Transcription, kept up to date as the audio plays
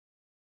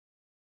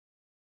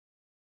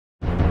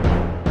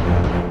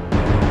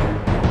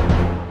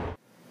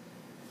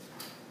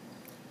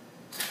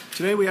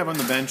Today we have on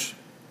the bench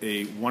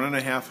a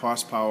 1.5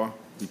 horsepower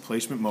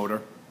replacement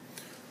motor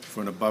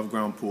for an above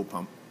ground pool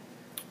pump.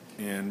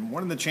 And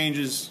one of the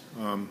changes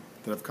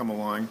that have come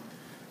along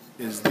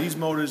is these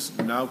motors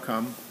now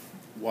come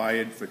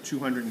wired for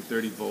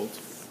 230 volt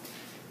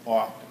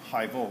or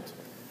high volt.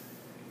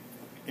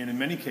 And in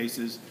many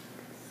cases,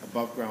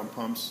 above ground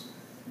pumps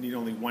need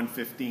only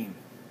 115.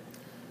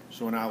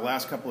 So in our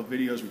last couple of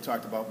videos we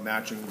talked about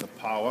matching the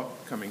power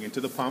coming into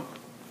the pump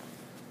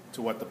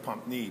to what the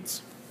pump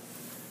needs.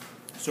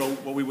 So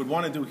what we would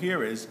want to do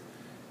here is,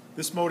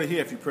 this motor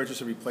here, if you purchase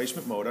a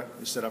replacement motor,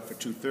 is set up for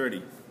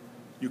 230.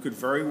 You could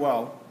very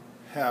well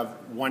have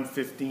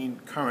 115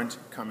 current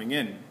coming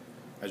in.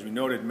 As we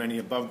noted, many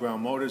above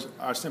ground motors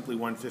are simply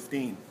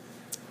 115.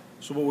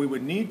 So what we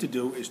would need to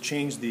do is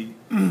change the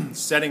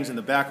settings in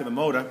the back of the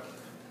motor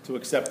to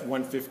accept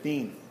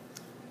 115.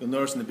 You'll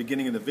notice in the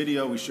beginning of the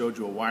video we showed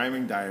you a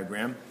wiring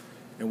diagram,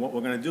 and what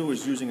we're going to do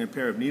is, using a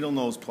pair of needle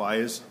nose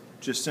pliers,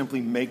 just simply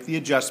make the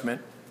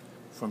adjustment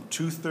from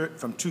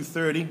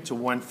 230 to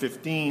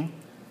 115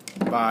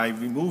 by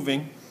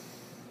removing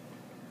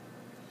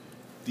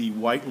the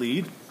white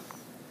lead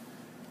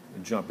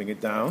and jumping it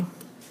down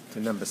to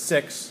number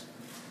 6,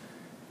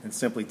 and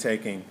simply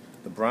taking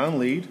the brown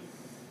lead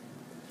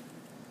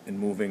and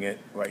moving it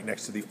right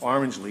next to the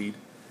orange lead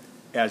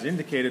as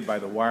indicated by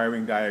the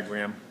wiring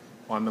diagram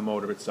on the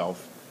motor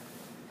itself.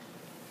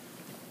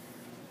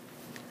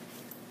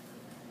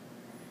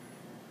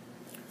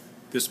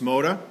 This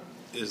motor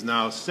is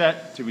now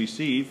set to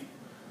receive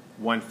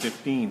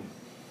 115.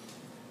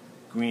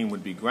 Green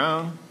would be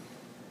ground,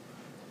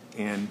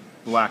 and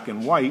black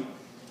and white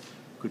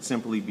could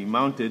simply be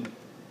mounted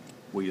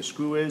where your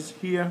screw is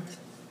here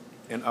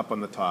and up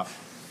on the top.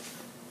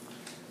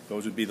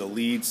 Those would be the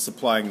leads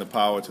supplying the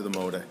power to the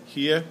motor,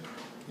 here,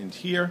 and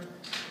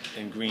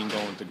green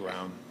going to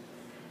ground.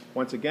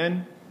 Once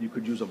again, you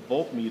could use a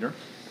voltmeter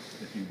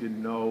if you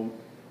didn't know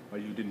or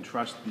you didn't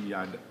trust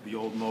the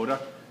old motor.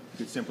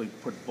 You could simply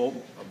put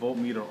a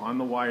voltmeter on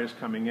the wires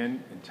coming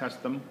in and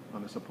test them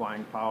on the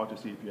supplying power to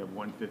see if you have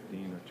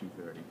 115 or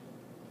 230.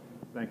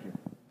 Thank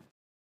you.